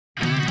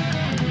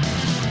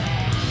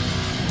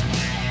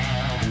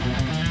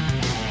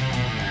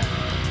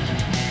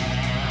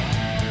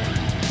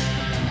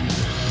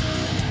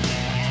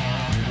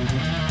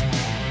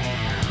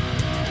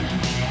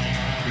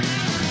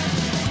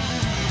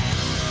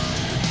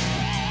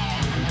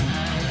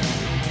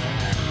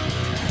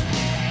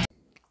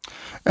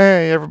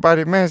Hey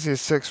everybody,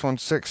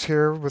 Mazzy616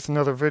 here with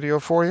another video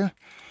for you.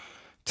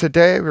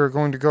 Today we're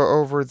going to go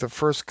over the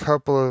first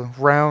couple of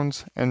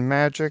rounds in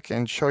Magic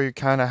and show you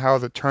kind of how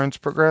the turns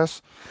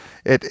progress.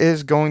 It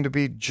is going to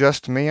be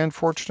just me,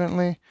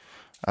 unfortunately.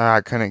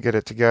 I couldn't get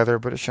it together,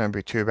 but it shouldn't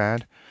be too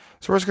bad.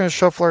 So we're just going to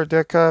shuffle our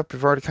deck up.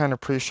 We've already kind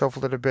of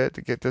pre-shuffled it a bit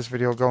to get this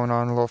video going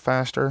on a little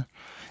faster.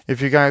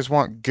 If you guys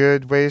want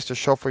good ways to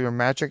shuffle your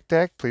Magic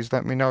deck, please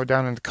let me know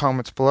down in the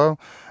comments below,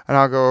 and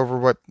I'll go over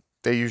what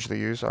they usually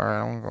use. Alright,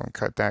 I'm going to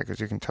cut that because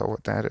you can tell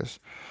what that is.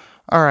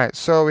 Alright,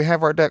 so we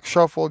have our deck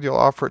shuffled. You'll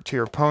offer it to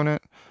your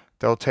opponent.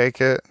 They'll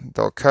take it,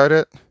 they'll cut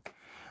it,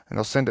 and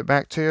they'll send it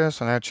back to you.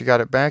 So now that you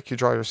got it back, you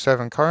draw your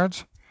 7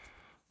 cards.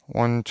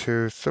 1,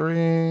 2,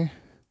 3,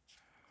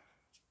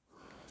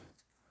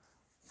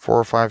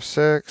 4, 5,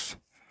 6,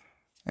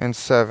 and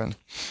 7.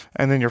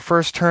 And then your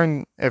first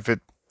turn,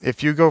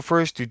 if you go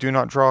first, you do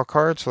not draw a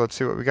card. So let's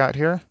see what we got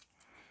here.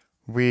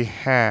 We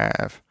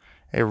have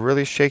a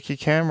really shaky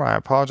camera. I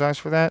apologize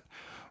for that.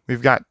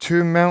 We've got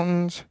 2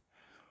 mountains.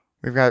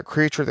 We've got a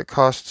creature that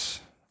costs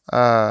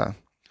 4.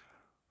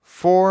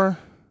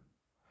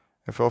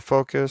 If it'll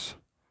focus.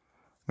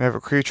 We have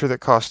a creature that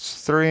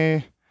costs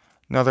 3.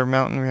 Another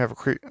mountain. We have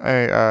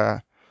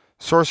a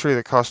sorcery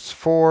that costs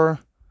 4.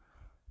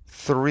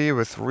 3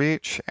 with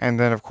reach. And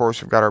then, of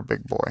course, we've got our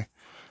big boy.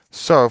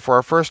 So, for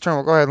our first turn,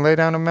 we'll go ahead and lay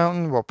down a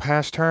mountain. We'll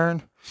pass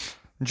turn.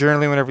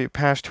 Generally, whenever you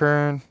pass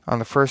turn, on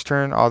the first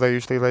turn, all they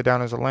usually lay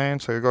down is a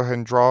land, so you go ahead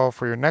and draw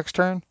for your next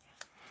turn.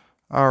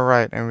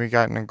 Alright, and we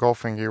got an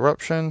engulfing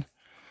eruption.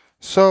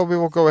 So we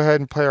will go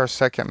ahead and play our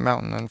second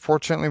mountain.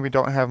 Unfortunately, we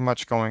don't have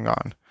much going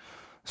on.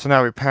 So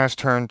now we pass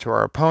turn to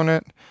our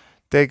opponent.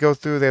 They go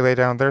through, they lay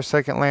down their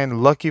second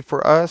land. Lucky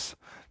for us,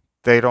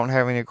 they don't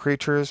have any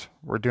creatures.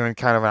 We're doing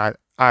kind of an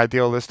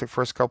idealistic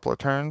first couple of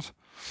turns.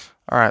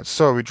 Alright,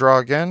 so we draw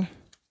again.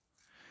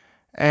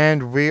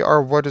 And we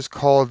are what is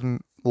called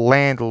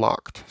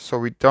landlocked. So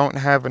we don't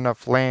have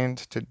enough land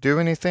to do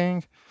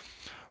anything.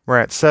 We're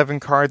at 7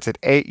 cards. At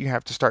 8, you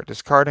have to start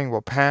discarding.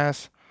 We'll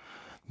pass.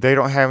 They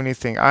don't have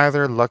anything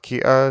either.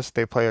 Lucky us.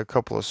 They play a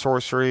couple of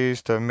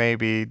sorceries to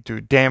maybe do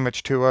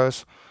damage to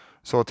us.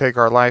 So we'll take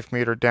our life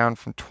meter down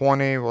from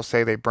 20. We'll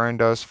say they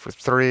burned us for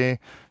 3,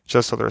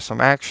 just so there's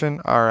some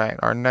action. Alright,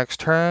 our next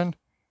turn,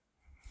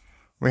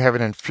 we have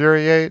an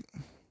Infuriate.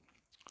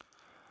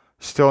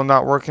 Still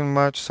not working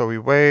much, so we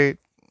wait.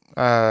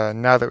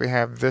 Now that we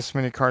have this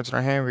many cards in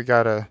our hand, we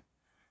gotta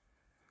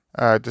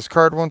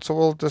discard one, so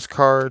we'll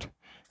discard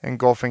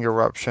Engulfing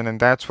Eruption, and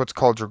that's what's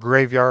called your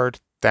graveyard.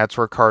 That's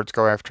where cards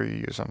go after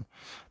you use them.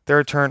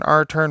 Their turn,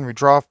 our turn, we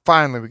draw.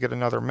 Finally, we get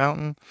another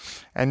mountain,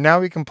 and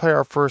now we can play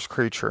our first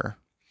creature.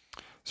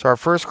 So our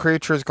first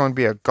creature is going to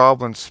be a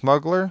Goblin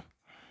Smuggler.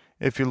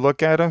 If you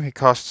look at him, he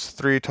costs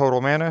 3 total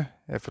mana.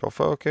 If it'll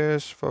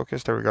focus,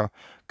 there we go.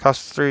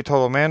 Costs 3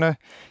 total mana.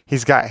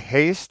 He's got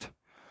haste.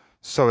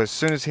 So as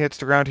soon as he hits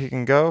the ground, he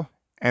can go.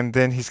 And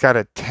then he's got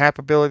a tap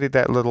ability,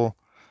 that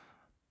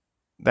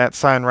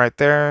sign right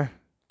there.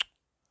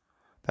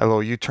 That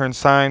little U-turn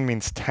sign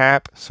means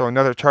tap. So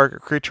another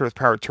target creature with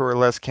power 2 or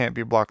less can't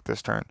be blocked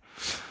this turn.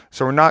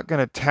 So we're not going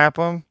to tap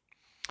him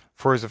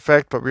for his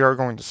effect, but we are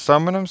going to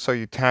summon him. So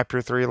you tap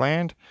your 3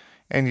 land,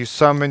 and you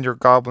summon your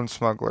Goblin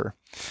Smuggler.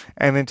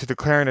 And then to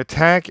declare an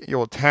attack, you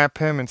will tap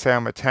him and say,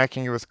 I'm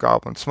attacking you with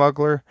Goblin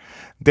Smuggler.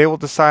 They will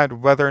decide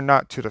whether or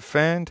not to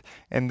defend.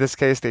 In this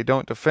case, they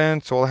don't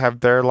defend, so we'll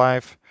have their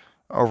life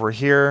over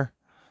here.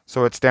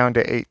 So it's down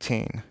to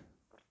 18.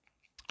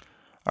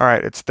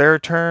 Alright, it's their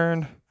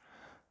turn.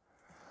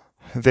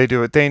 They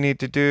do what they need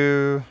to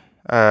do.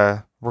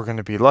 We're going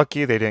to be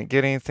lucky. They didn't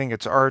get anything.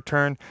 It's our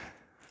turn.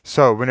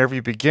 So whenever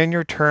you begin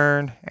your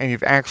turn and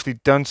you've actually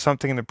done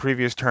something in the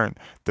previous turn,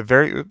 the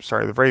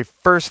very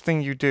first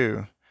thing you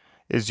do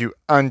is you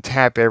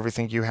untap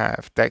everything you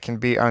have that can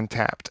be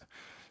untapped.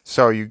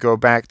 So you go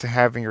back to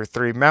having your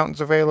 3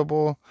 mountains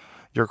available,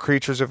 your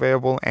creatures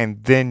available,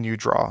 and then you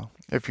draw.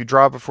 If you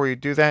draw before you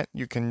do that,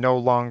 you can no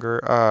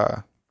longer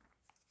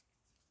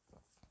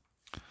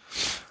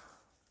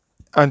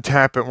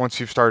untap it once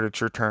you've started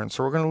your turn.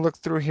 So we're going to look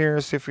through here,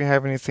 see if we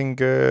have anything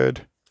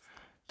good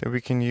that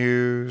we can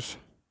use.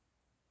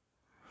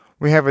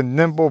 We have a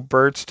Nimble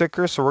Bird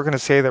sticker, so we're going to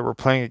say that we're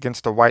playing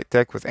against a white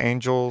deck with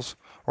angels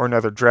or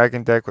another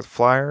dragon deck with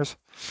flyers.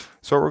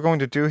 So what we're going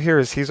to do here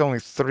is he's only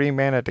 3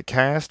 mana to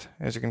cast,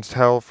 as you can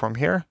tell from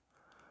here.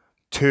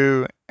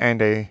 2 and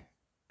a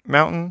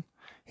mountain.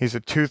 He's a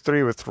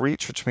 2/3 with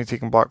reach, which means he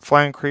can block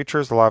flying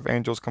creatures. A lot of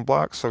angels can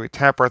block. So we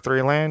tap our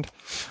 3 land.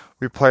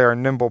 We play our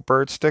Nimble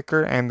Bird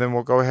sticker, and then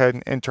we'll go ahead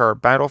and enter our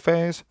battle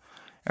phase,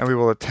 and we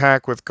will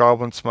attack with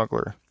Goblin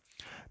Smuggler.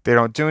 They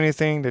don't do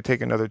anything. They take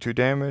another 2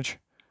 damage.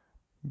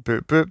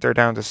 Boop, boop, they're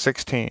down to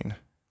 16.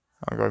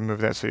 I'll go ahead and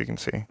move that so you can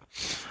see.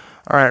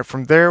 Alright,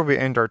 from there we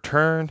end our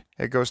turn.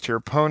 It goes to your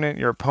opponent.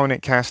 Your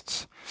opponent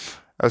casts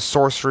a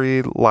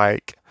sorcery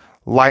like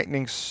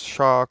Lightning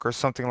Shock or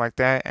something like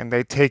that, and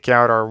they take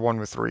out our 1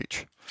 with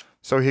reach.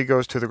 So he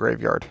goes to the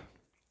graveyard.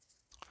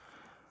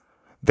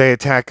 They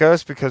attack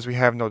us because we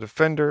have no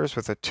defenders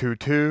with a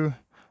 2/2,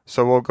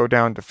 so we'll go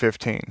down to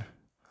 15.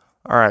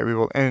 All right,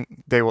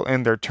 they will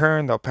end their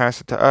turn. They'll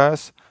pass it to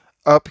us.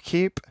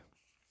 Upkeep.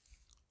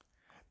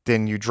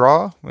 Then you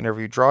draw.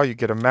 Whenever you draw, you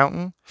get a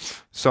mountain.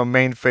 So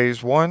main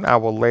phase 1, I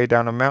will lay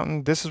down a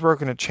mountain. This is where we're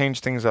going to change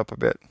things up a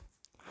bit.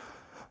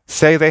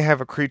 Say they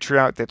have a creature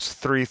out that's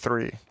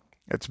 3/3.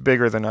 It's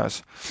bigger than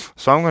us.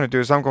 So what I'm going to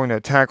do is I'm going to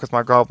attack with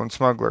my Goblin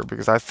Smuggler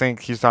because I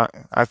think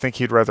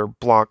he'd rather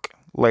block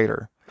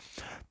later.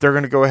 They're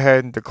going to go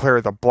ahead and declare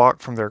the block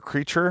from their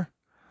creature.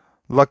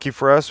 Lucky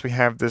for us, we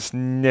have this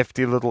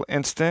nifty little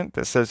instant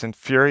that says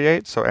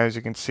Infuriate. So as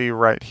you can see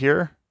right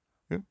here,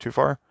 too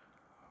far,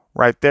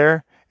 right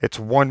there, it's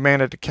 1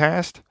 mana to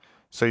cast.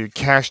 So you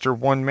cast your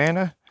 1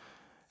 mana.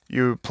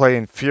 You play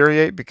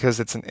Infuriate because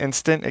it's an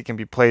instant. It can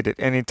be played at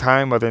any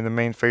time other than the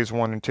main phase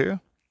 1 and 2.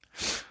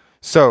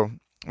 So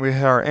we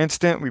have our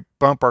instant. We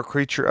bump our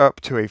creature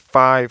up to a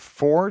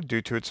 5/4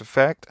 due to its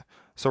effect.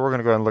 So we're going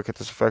to go ahead and look at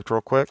this effect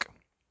real quick.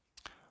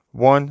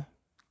 One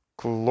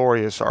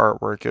glorious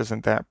artwork.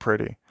 Isn't that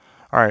pretty?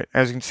 All right,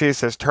 as you can see, it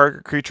says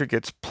target creature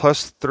gets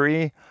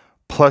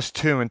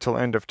 +3/+2 until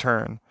end of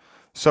turn.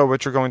 So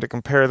what you're going to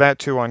compare that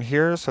to on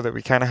here so that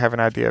we kind of have an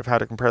idea of how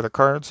to compare the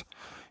cards.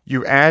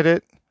 You add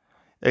it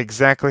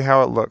exactly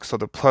how it looks. So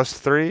the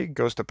 +3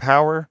 goes to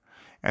power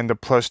and the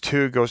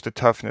 +2 goes to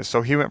toughness.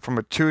 So he went from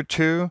a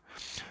 2/2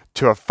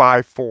 to a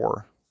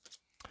 5/4.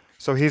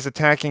 So he's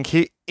attacking.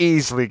 He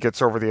easily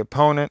gets over the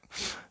opponent.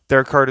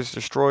 Their card is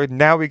destroyed.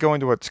 Now we go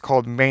into what's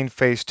called main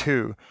phase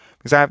 2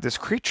 because I have this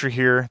creature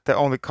here that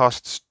only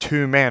costs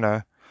 2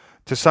 mana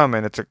to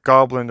summon. It's a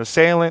Goblin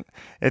Assailant.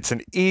 It's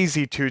an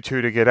easy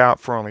 2/2 to get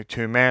out for only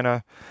 2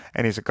 mana,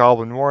 and he's a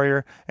Goblin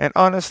Warrior. And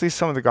honestly,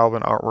 some of the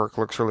Goblin artwork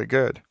looks really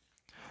good.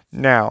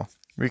 Now,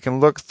 we can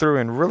look through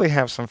and really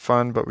have some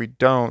fun, but we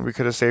don't. We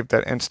could have saved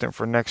that instant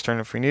for next turn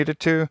if we needed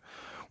to.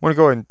 We're going to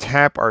go ahead and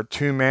tap our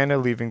 2 mana,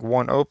 leaving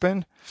 1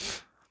 open.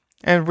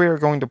 And we are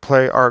going to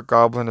play our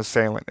Goblin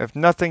Assailant. If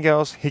nothing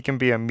else, he can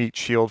be a meat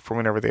shield for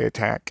whenever they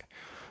attack.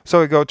 So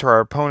we go to our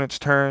opponent's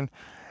turn,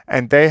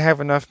 and they have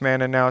enough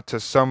mana now to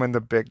summon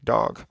the big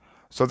dog.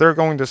 So they're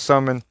going to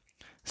summon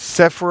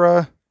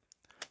Sephira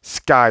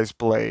Sky's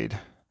Blade.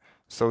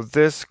 So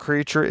this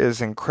creature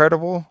is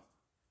incredible.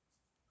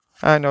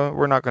 I know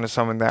we're not going to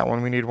summon that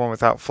one. We need one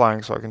without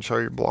flying so I can show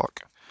you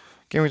block.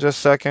 Give me just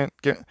a second.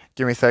 Give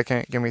me a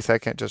second. Give me a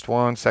second. Just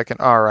 1 second.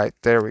 All right,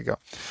 there we go.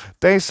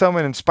 They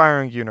summon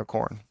Inspiring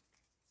Unicorn.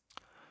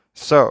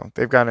 So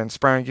they've got an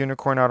Inspiring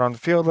Unicorn out on the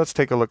field. Let's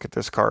take a look at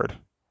this card.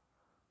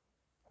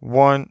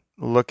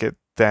 Look at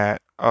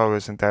that. Oh,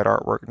 isn't that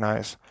artwork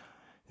nice?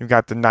 You've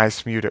got the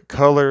nice muted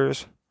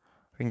colors.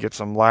 We can get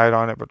some light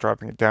on it by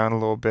dropping it down a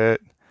little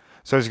bit.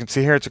 So as you can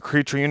see here, it's a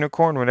creature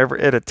unicorn. Whenever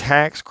it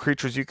attacks,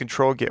 creatures you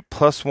control get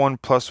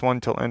 +1/+1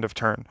 till end of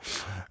turn.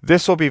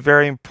 This will be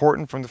very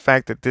important from the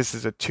fact that this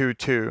is a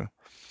 2/2.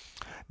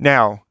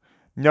 Now,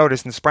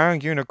 notice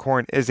Inspiring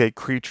Unicorn is a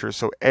creature,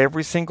 so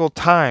every single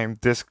time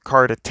this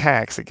card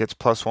attacks, it gets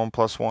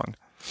 +1/+1.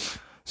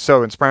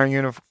 So Inspiring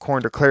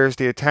Unicorn declares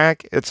the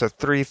attack. It's a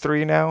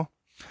 3/3 now.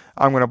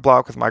 I'm going to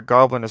block with my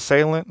Goblin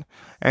Assailant,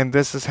 and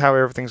this is how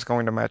everything's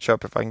going to match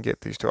up if I can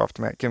get these two off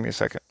the mat. Give me a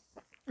second.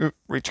 Oop,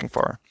 reaching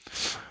far.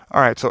 All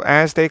right, so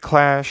as they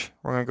clash,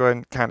 we're going to go ahead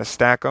and kind of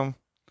stack them.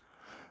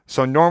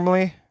 So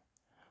normally,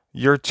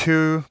 your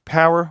 2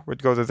 power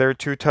would go to their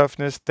 2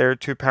 toughness, their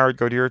 2 power would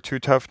go to your 2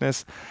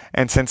 toughness,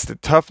 and since the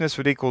toughness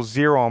would equal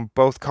 0 on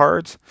both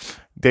cards,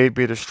 they'd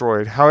be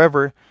destroyed.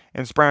 However,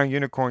 Inspiring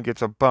Unicorn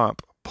gets a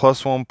bump,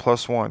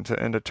 +1/+1 to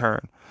end a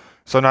turn.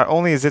 So not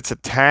only is its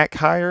attack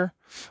higher,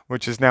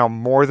 which is now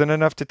more than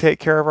enough to take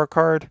care of our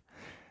card,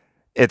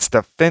 its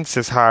defense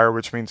is higher,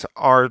 which means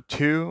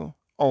R2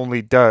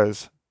 only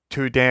does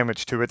 2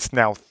 damage to its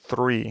now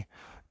 3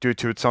 due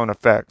to its own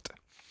effect.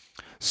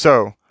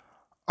 So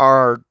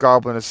our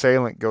Goblin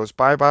Assailant goes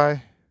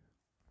bye-bye.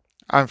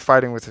 I'm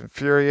fighting with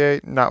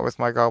Infuriate, not with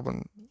my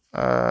Goblin,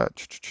 not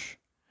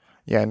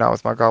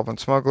with my Goblin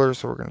Smuggler,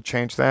 so we're going to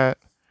change that.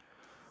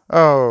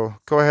 Oh,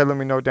 go ahead, let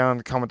me know down in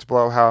the comments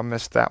below how I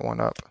messed that one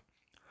up.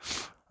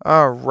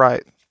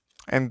 Alright,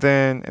 and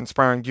then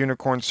Inspiring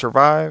Unicorn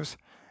survives,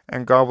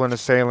 and Goblin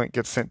Assailant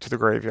gets sent to the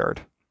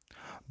graveyard.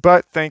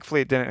 But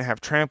thankfully it didn't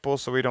have trample,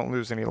 so we don't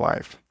lose any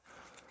life.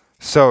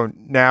 So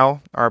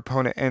now our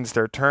opponent ends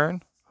their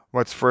turn.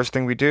 What's the first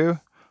thing we do?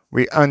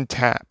 We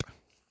untap.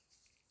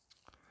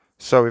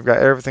 So we've got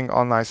everything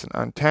all nice and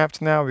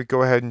untapped now. We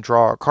go ahead and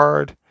draw a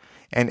card,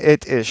 and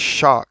it is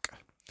Shock.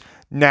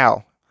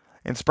 Now,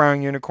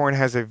 Inspiring Unicorn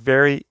has a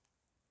very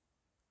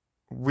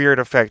weird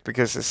effect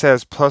because it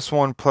says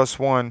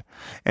 +1/+1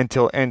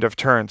 until end of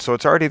turn. So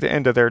it's already the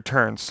end of their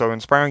turn. So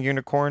Inspiring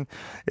Unicorn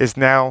is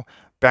now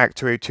back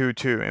to a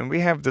 2/2. And we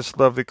have this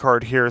lovely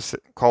card here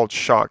called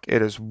Shock.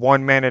 It is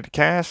 1 mana to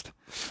cast.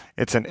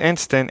 It's an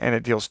instant and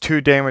it deals 2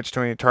 damage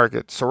to any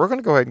target. So we're going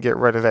to go ahead and get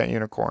rid of that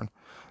unicorn.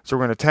 So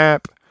we're going to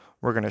tap.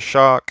 We're going to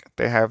Shock.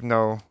 They have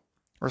no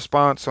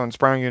response. So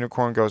Inspiring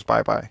Unicorn goes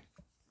bye-bye.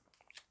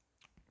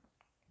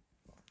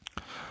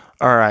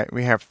 Alright,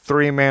 we have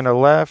 3 mana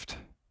left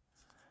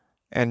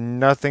and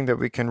nothing that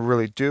we can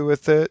really do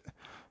with it.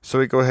 So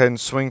we go ahead and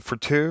swing for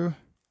 2.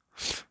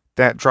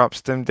 That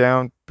drops them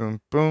down,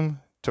 boom, boom,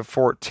 to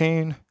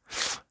 14.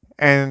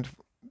 And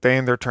they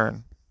end their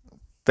turn.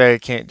 They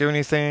can't do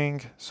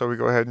anything, so we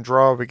go ahead and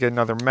draw. We get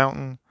another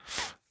mountain.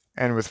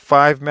 And with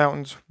 5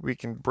 mountains, we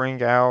can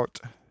bring out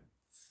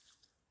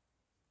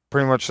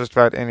pretty much just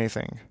about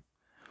anything.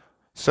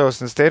 So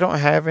since they don't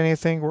have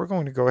anything, we're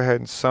going to go ahead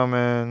and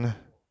summon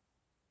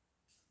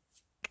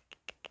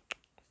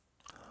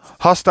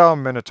Hostile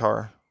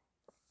Minotaur.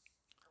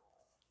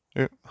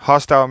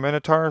 Hostile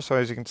Minotaur, so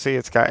as you can see,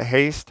 it's got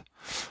haste.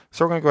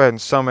 So we're going to go ahead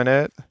and summon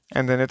it,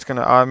 and then it's going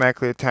to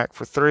automatically attack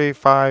for 3,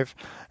 5,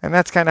 and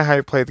that's kind of how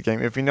you play the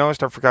game. If you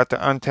noticed, I forgot to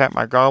untap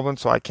my goblin,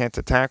 so I can't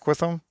attack with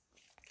them.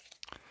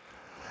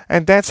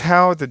 And that's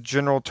how the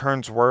general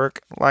turns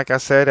work. Like I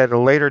said, at a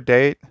later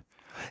date,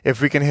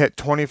 if we can hit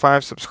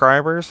 25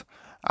 subscribers,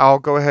 I'll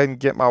go ahead and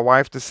get my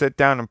wife to sit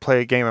down and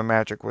play a game of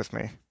Magic with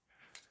me.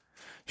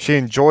 She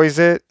enjoys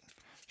it.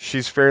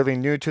 She's fairly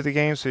new to the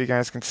game, so you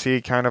guys can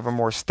see kind of a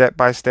more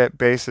step-by-step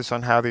basis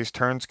on how these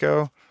turns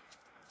go.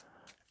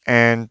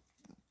 And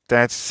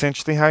that's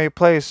essentially how you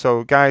play.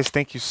 So guys,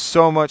 thank you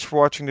so much for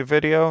watching the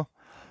video.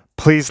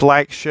 Please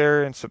like,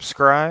 share, and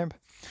subscribe.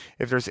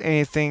 If there's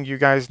anything you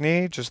guys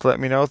need, just let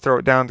me know. Throw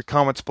it down in the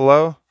comments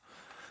below.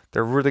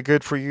 They're really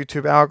good for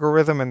YouTube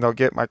algorithm, and they'll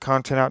get my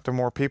content out to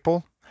more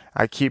people.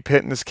 I keep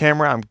hitting this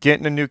camera. I'm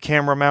getting a new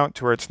camera mount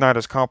to where it's not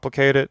as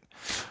complicated.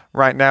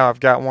 Right now, I've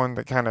got one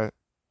that kind of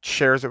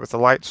shares it with the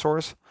light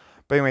source.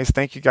 But anyways,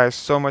 thank you guys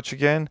so much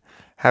again.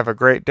 Have a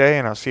great day,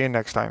 and I'll see you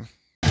next time.